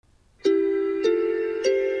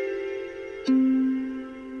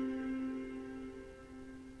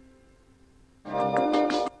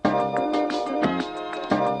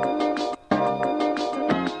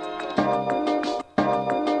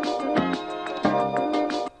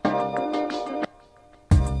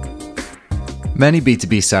Many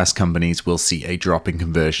B2B SaaS companies will see a drop in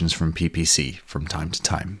conversions from PPC from time to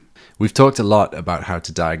time. We've talked a lot about how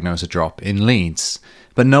to diagnose a drop in leads,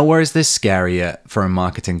 but nowhere is this scarier for a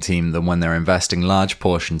marketing team than when they're investing large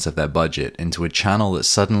portions of their budget into a channel that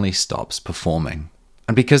suddenly stops performing.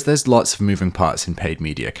 And because there's lots of moving parts in paid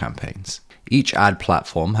media campaigns, each ad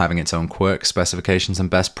platform having its own quirks, specifications, and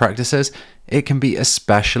best practices, it can be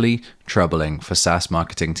especially troubling for SaaS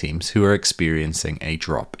marketing teams who are experiencing a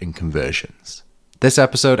drop in conversions. This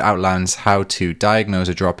episode outlines how to diagnose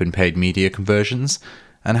a drop in paid media conversions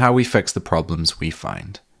and how we fix the problems we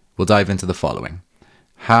find. We'll dive into the following: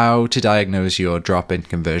 how to diagnose your drop in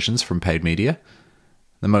conversions from paid media,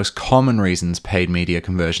 the most common reasons paid media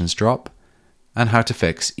conversions drop, and how to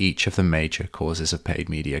fix each of the major causes of paid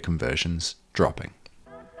media conversions dropping.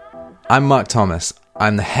 I'm Mark Thomas.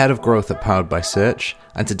 I'm the head of growth at Powered by Search,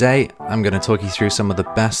 and today I'm going to talk you through some of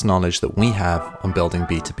the best knowledge that we have on building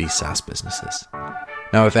B2B SaaS businesses.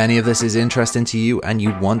 Now, if any of this is interesting to you and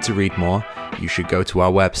you want to read more, you should go to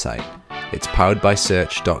our website. It's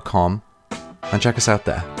poweredbysearch.com and check us out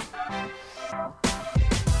there.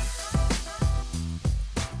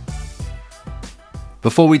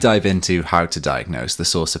 Before we dive into how to diagnose the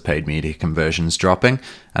source of paid media conversions dropping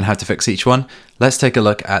and how to fix each one, let's take a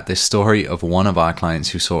look at this story of one of our clients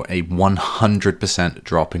who saw a 100%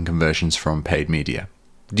 drop in conversions from paid media.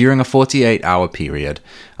 During a 48-hour period,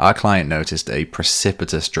 our client noticed a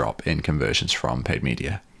precipitous drop in conversions from paid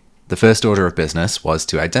media. The first order of business was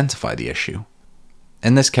to identify the issue.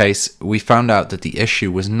 In this case, we found out that the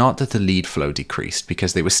issue was not that the lead flow decreased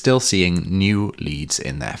because they were still seeing new leads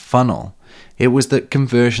in their funnel. It was that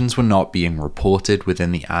conversions were not being reported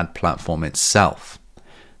within the ad platform itself.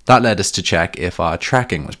 That led us to check if our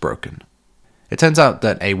tracking was broken. It turns out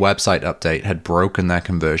that a website update had broken their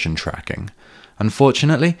conversion tracking.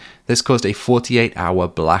 Unfortunately, this caused a 48-hour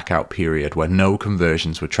blackout period where no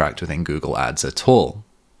conversions were tracked within Google Ads at all.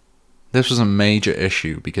 This was a major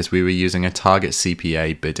issue because we were using a target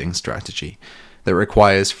CPA bidding strategy that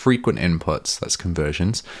requires frequent inputs, that's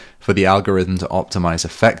conversions, for the algorithm to optimize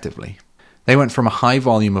effectively. They went from a high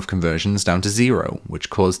volume of conversions down to 0, which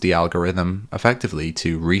caused the algorithm effectively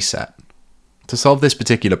to reset. To solve this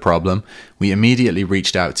particular problem, we immediately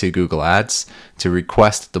reached out to Google Ads to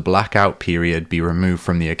request the blackout period be removed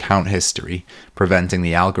from the account history, preventing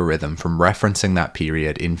the algorithm from referencing that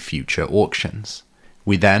period in future auctions.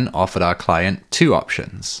 We then offered our client two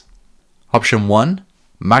options. Option 1,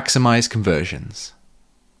 maximize conversions.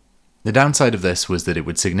 The downside of this was that it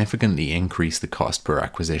would significantly increase the cost per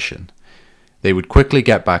acquisition. They would quickly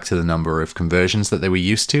get back to the number of conversions that they were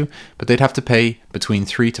used to, but they'd have to pay between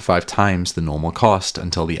 3 to 5 times the normal cost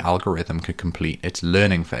until the algorithm could complete its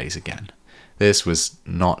learning phase again. This was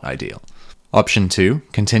not ideal. Option 2,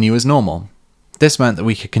 continue as normal. This meant that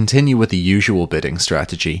we could continue with the usual bidding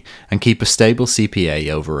strategy and keep a stable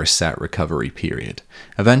CPA over a set recovery period,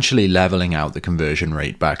 eventually leveling out the conversion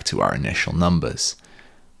rate back to our initial numbers.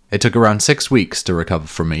 It took around 6 weeks to recover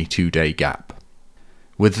from a 2-day gap.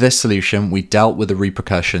 With this solution, we dealt with the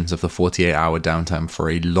repercussions of the 48-hour downtime for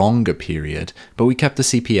a longer period, but we kept the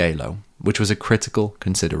CPA low, which was a critical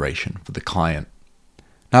consideration for the client.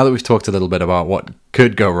 Now that we've talked a little bit about what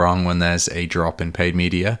could go wrong when there's a drop in paid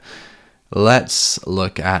media, let's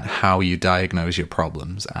look at how you diagnose your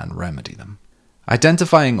problems and remedy them.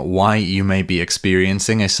 Identifying why you may be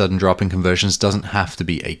experiencing a sudden drop in conversions doesn't have to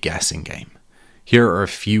be a guessing game. Here are a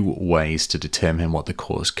few ways to determine what the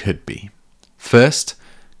cause could be. First,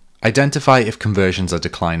 identify if conversions are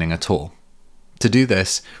declining at all. To do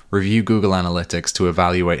this, review Google Analytics to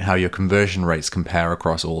evaluate how your conversion rates compare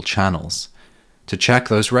across all channels. To check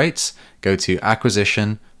those rates, go to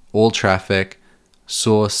Acquisition, All Traffic,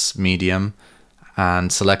 Source, Medium,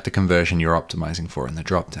 and select the conversion you're optimizing for in the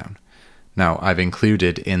dropdown. Now, I've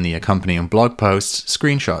included in the accompanying blog posts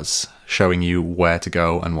screenshots showing you where to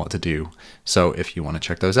go and what to do. So if you want to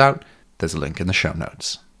check those out, there's a link in the show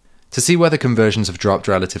notes. To see whether conversions have dropped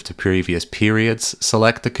relative to previous periods,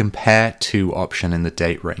 select the Compare To option in the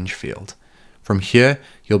date range field. From here,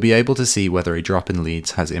 you'll be able to see whether a drop in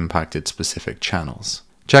leads has impacted specific channels.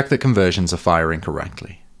 Check that conversions are firing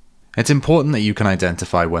correctly. It's important that you can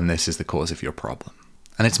identify when this is the cause of your problem,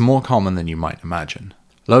 and it's more common than you might imagine.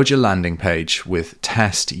 Load your landing page with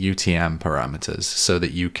test UTM parameters so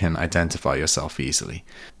that you can identify yourself easily.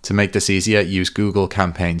 To make this easier, use Google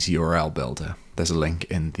Campaigns URL Builder. There's a link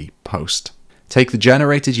in the post. Take the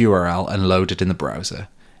generated URL and load it in the browser.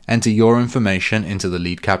 Enter your information into the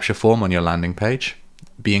lead capture form on your landing page,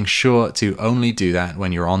 being sure to only do that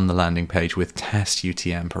when you're on the landing page with test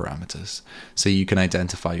UTM parameters, so you can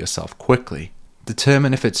identify yourself quickly.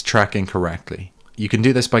 Determine if it's tracking correctly. You can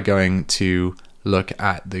do this by going to look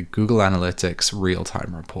at the Google Analytics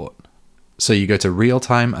real-time report. So you go to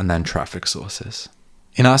real-time and then traffic sources.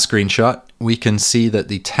 In our screenshot, we can see that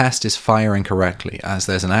the test is firing correctly as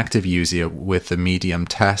there's an active user with the medium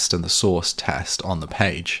test and the source test on the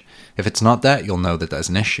page. If it's not there, you'll know that there's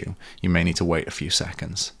an issue. You may need to wait a few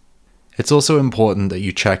seconds. It's also important that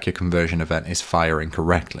you check your conversion event is firing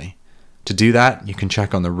correctly. To do that, you can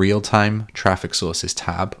check on the real-time traffic sources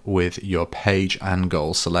tab with your page and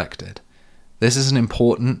goal selected. This is an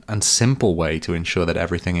important and simple way to ensure that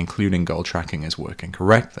everything, including goal tracking, is working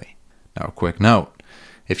correctly. Now, a quick note.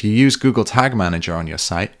 If you use Google Tag Manager on your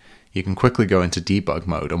site, you can quickly go into debug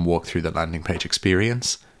mode and walk through the landing page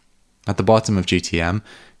experience. At the bottom of GTM,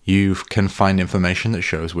 you can find information that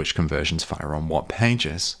shows which conversions fire on what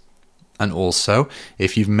pages. And also,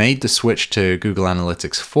 if you've made the switch to Google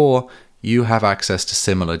Analytics 4, you have access to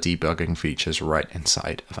similar debugging features right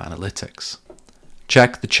inside of Analytics.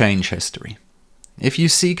 Check the change history. If you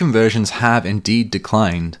see conversions have indeed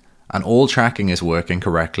declined and all tracking is working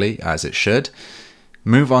correctly as it should,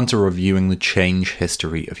 move on to reviewing the change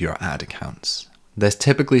history of your ad accounts. There's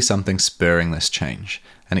typically something spurring this change,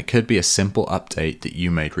 and it could be a simple update that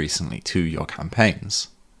you made recently to your campaigns.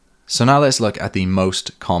 So now let's look at the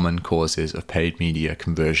most common causes of paid media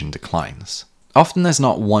conversion declines. Often there's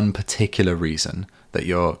not one particular reason that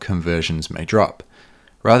your conversions may drop.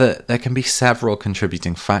 Rather, there can be several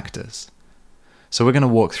contributing factors. So we're going to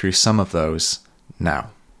walk through some of those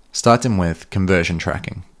now, starting with conversion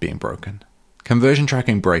tracking being broken. Conversion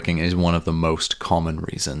tracking breaking is one of the most common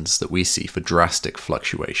reasons that we see for drastic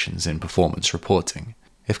fluctuations in performance reporting.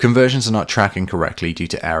 If conversions are not tracking correctly due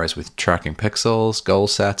to errors with tracking pixels, goal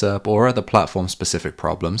setup, or other platform-specific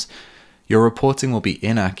problems, your reporting will be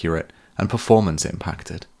inaccurate and performance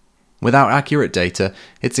impacted. Without accurate data,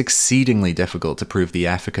 it's exceedingly difficult to prove the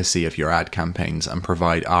efficacy of your ad campaigns and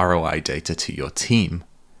provide ROI data to your team.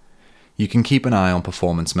 You can keep an eye on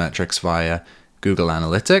performance metrics via Google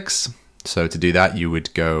Analytics. So to do that, you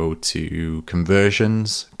would go to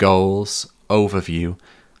Conversions, Goals, Overview,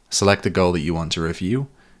 select the goal that you want to review,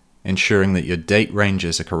 ensuring that your date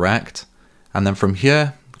ranges are correct, and then from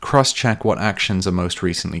here, cross-check what actions are most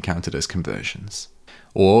recently counted as conversions.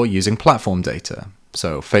 Or using platform data.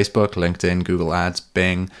 So Facebook, LinkedIn, Google Ads,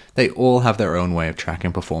 Bing, they all have their own way of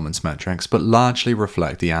tracking performance metrics, but largely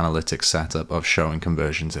reflect the analytics setup of showing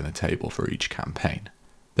conversions in a table for each campaign.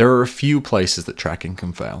 There are a few places that tracking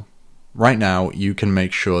can fail. Right now, you can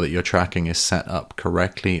make sure that your tracking is set up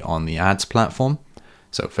correctly on the ads platform,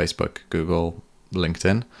 so Facebook, Google,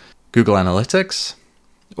 LinkedIn, Google Analytics,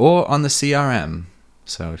 or on the CRM,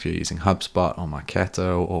 so if you're using HubSpot or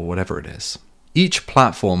Marketo or whatever it is. Each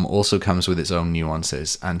platform also comes with its own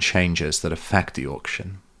nuances and changes that affect the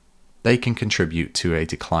auction. They can contribute to a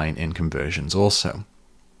decline in conversions also.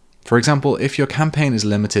 For example, if your campaign is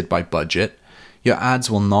limited by budget, your ads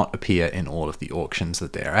will not appear in all of the auctions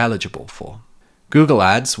that they are eligible for. Google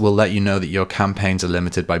Ads will let you know that your campaigns are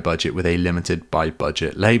limited by budget with a limited by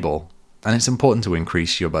budget label, and it's important to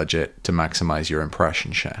increase your budget to maximize your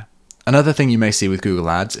impression share. Another thing you may see with Google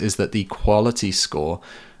Ads is that the quality score,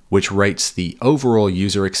 which rates the overall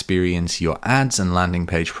user experience your ads and landing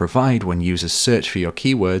page provide when users search for your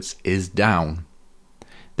keywords, is down.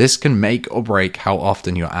 This can make or break how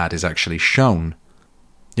often your ad is actually shown.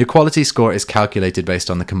 Your quality score is calculated based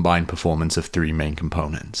on the combined performance of three main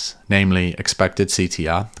components, namely expected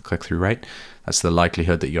CTR, the click-through rate, that's the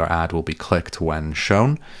likelihood that your ad will be clicked when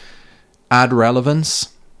shown, ad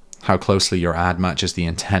relevance, how closely your ad matches the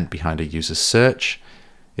intent behind a user's search.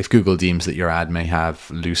 If Google deems that your ad may have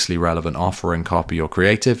loosely relevant offer and copy or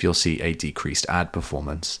creative, you'll see a decreased ad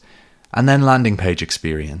performance. And then landing page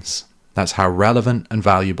experience. That's how relevant and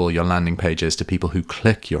valuable your landing page is to people who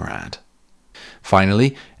click your ad.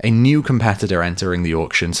 Finally, a new competitor entering the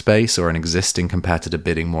auction space or an existing competitor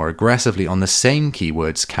bidding more aggressively on the same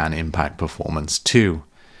keywords can impact performance too.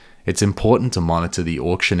 It's important to monitor the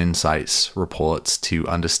auction insights reports to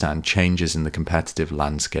understand changes in the competitive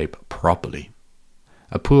landscape properly.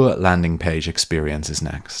 A poor landing page experience is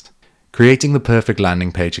next. Creating the perfect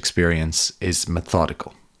landing page experience is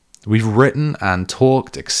methodical. We've written and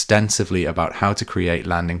talked extensively about how to create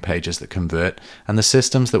landing pages that convert and the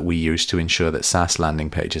systems that we use to ensure that SaaS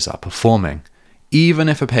landing pages are performing. Even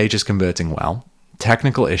if a page is converting well,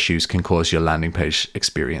 technical issues can cause your landing page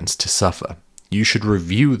experience to suffer. You should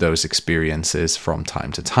review those experiences from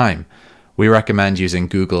time to time. We recommend using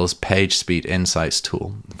Google's PageSpeed Insights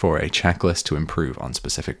tool for a checklist to improve on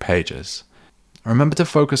specific pages. Remember to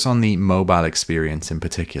focus on the mobile experience in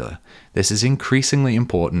particular. This is increasingly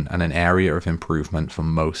important and an area of improvement for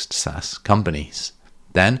most SaaS companies.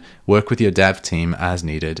 Then, work with your dev team as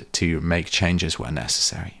needed to make changes where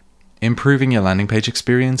necessary. Improving your landing page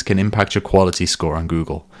experience can impact your quality score on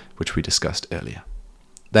Google, which we discussed earlier.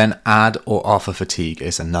 Then, ad or offer fatigue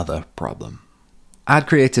is another problem. Ad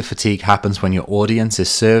creative fatigue happens when your audience is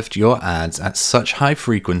served your ads at such high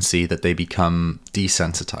frequency that they become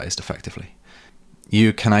desensitized effectively.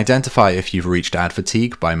 You can identify if you've reached ad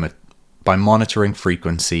fatigue by monitoring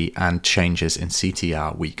frequency and changes in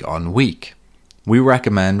CTR week on week. We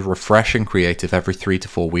recommend refreshing creative every 3 to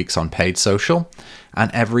 4 weeks on paid social and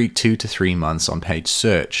every 2 to 3 months on paid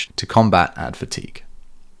search to combat ad fatigue.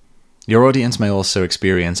 Your audience may also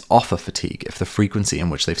experience offer fatigue if the frequency in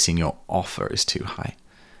which they've seen your offer is too high.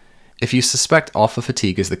 If you suspect offer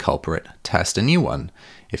fatigue is the culprit, test a new one.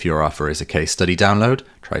 If your offer is a case study download,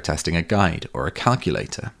 try testing a guide or a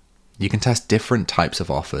calculator. You can test different types of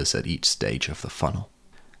offers at each stage of the funnel.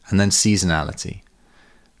 And then seasonality.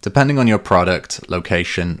 Depending on your product,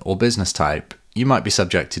 location, or business type, you might be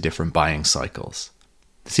subject to different buying cycles.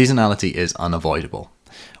 Seasonality is unavoidable.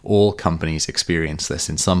 All companies experience this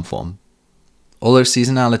in some form. Although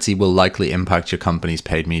seasonality will likely impact your company's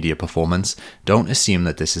paid media performance, don't assume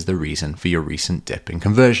that this is the reason for your recent dip in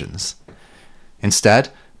conversions. Instead,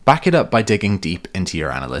 back it up by digging deep into your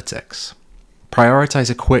analytics. Prioritize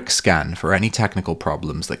a quick scan for any technical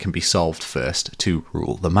problems that can be solved first to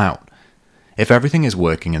rule them out. If everything is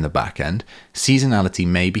working in the back end, seasonality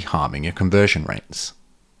may be harming your conversion rates.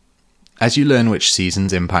 As you learn which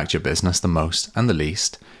seasons impact your business the most and the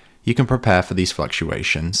least, you can prepare for these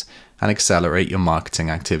fluctuations and accelerate your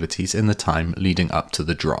marketing activities in the time leading up to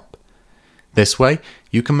the drop. This way,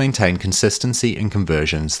 you can maintain consistency in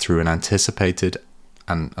conversions through an anticipated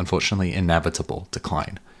and unfortunately inevitable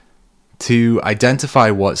decline. To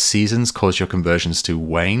identify what seasons cause your conversions to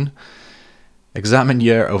wane, examine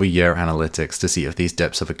year-over-year analytics to see if these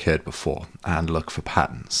dips have occurred before and look for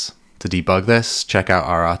patterns. To debug this, check out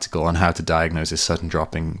our article on how to diagnose a sudden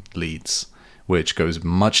drop in leads, which goes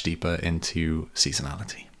much deeper into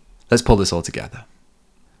seasonality. Let's pull this all together.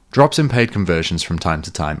 Drops in paid conversions from time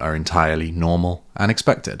to time are entirely normal and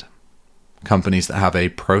expected. Companies that have a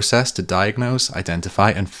process to diagnose, identify,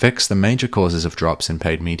 and fix the major causes of drops in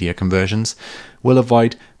paid media conversions will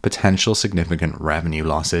avoid potential significant revenue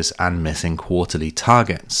losses and missing quarterly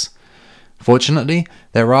targets. Fortunately,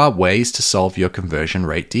 there are ways to solve your conversion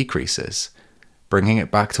rate decreases. Bringing it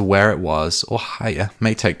back to where it was or higher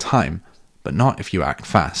may take time, but not if you act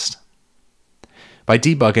fast. By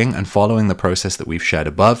debugging and following the process that we've shared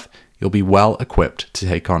above, you'll be well equipped to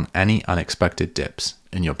take on any unexpected dips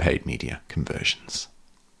in your paid media conversions.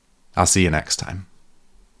 I'll see you next time.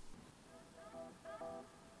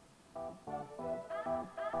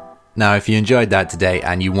 Now, if you enjoyed that today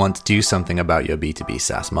and you want to do something about your B2B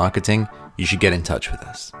SaaS marketing, you should get in touch with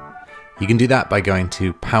us. You can do that by going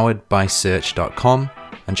to poweredbysearch.com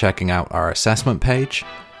and checking out our assessment page,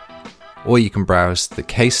 or you can browse the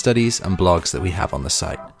case studies and blogs that we have on the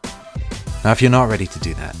site. Now, if you're not ready to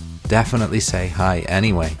do that, definitely say hi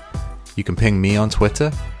anyway. You can ping me on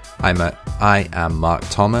Twitter. I am Mark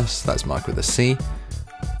Thomas, that's Mark with a C.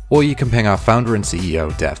 Or you can ping our founder and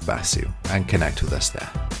CEO, Dev Basu, and connect with us there.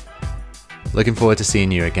 Looking forward to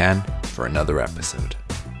seeing you again for another episode.